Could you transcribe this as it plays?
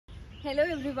Hello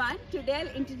everyone, today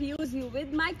I'll introduce you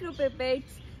with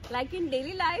micropipettes. Like in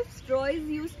daily life, straw is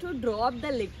used to draw up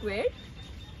the liquid.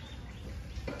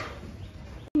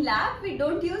 In lab, we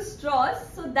don't use straws,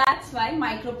 so that's why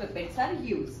micropipettes are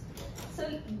used. So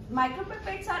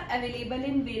micropipettes are available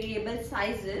in variable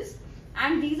sizes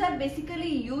and these are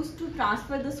basically used to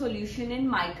transfer the solution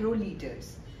in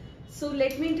microliters. So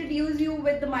let me introduce you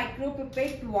with the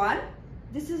micropipette 1.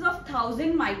 This is of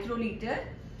 1000 microliter.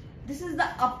 This is the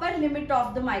upper limit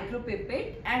of the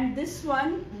micropipette, and this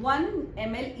one 1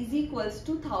 ml is equals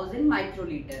to 1000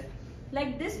 microliter.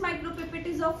 Like this micropipette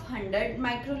is of 100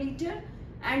 microliter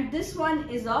and this one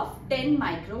is of 10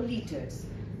 microliters.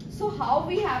 So how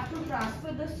we have to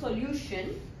transfer the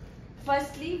solution?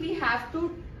 Firstly, we have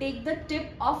to take the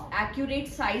tip of accurate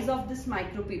size of this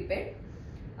micropipette.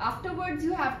 Afterwards,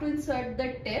 you have to insert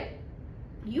the tip.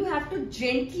 You have to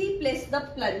gently place the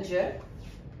plunger,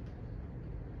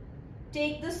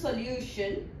 take the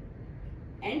solution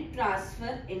and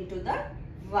transfer into the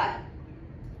vial.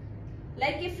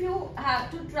 Like if you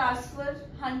have to transfer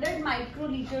 100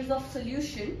 microliters of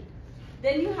solution,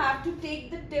 then you have to take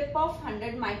the tip of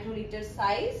 100 microliter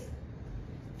size,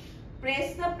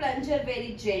 press the plunger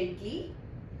very gently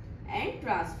and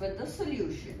transfer the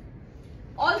solution.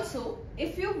 Also,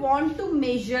 if you want to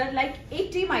measure like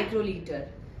 80 microliter,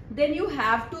 then you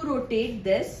have to rotate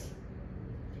this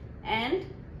and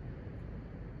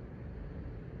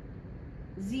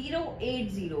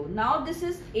 080. Now this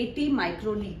is 80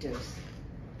 microliters.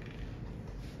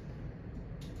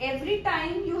 Every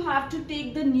time you have to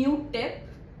take the new tip,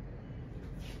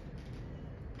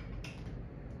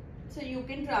 so you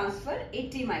can transfer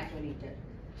 80 microliter.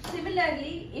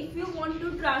 Similarly, if you want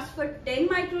to transfer 10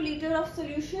 microliter of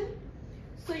solution,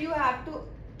 so you have to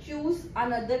choose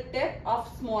another tip of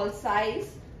small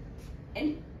size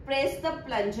and press the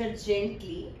plunger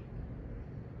gently,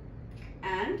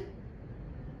 and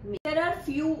there are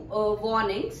few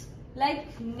warnings,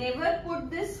 like never put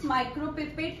this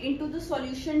micropipette into the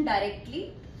solution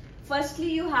directly.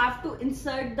 Firstly, you have to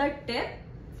insert the tip.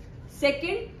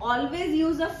 Second, always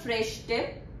use a fresh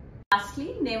tip.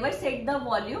 Lastly, never set the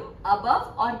volume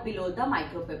above or below the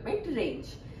micropipette range.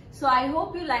 So I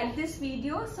hope you like this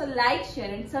video. So like,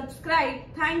 share and subscribe.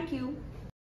 Thank you.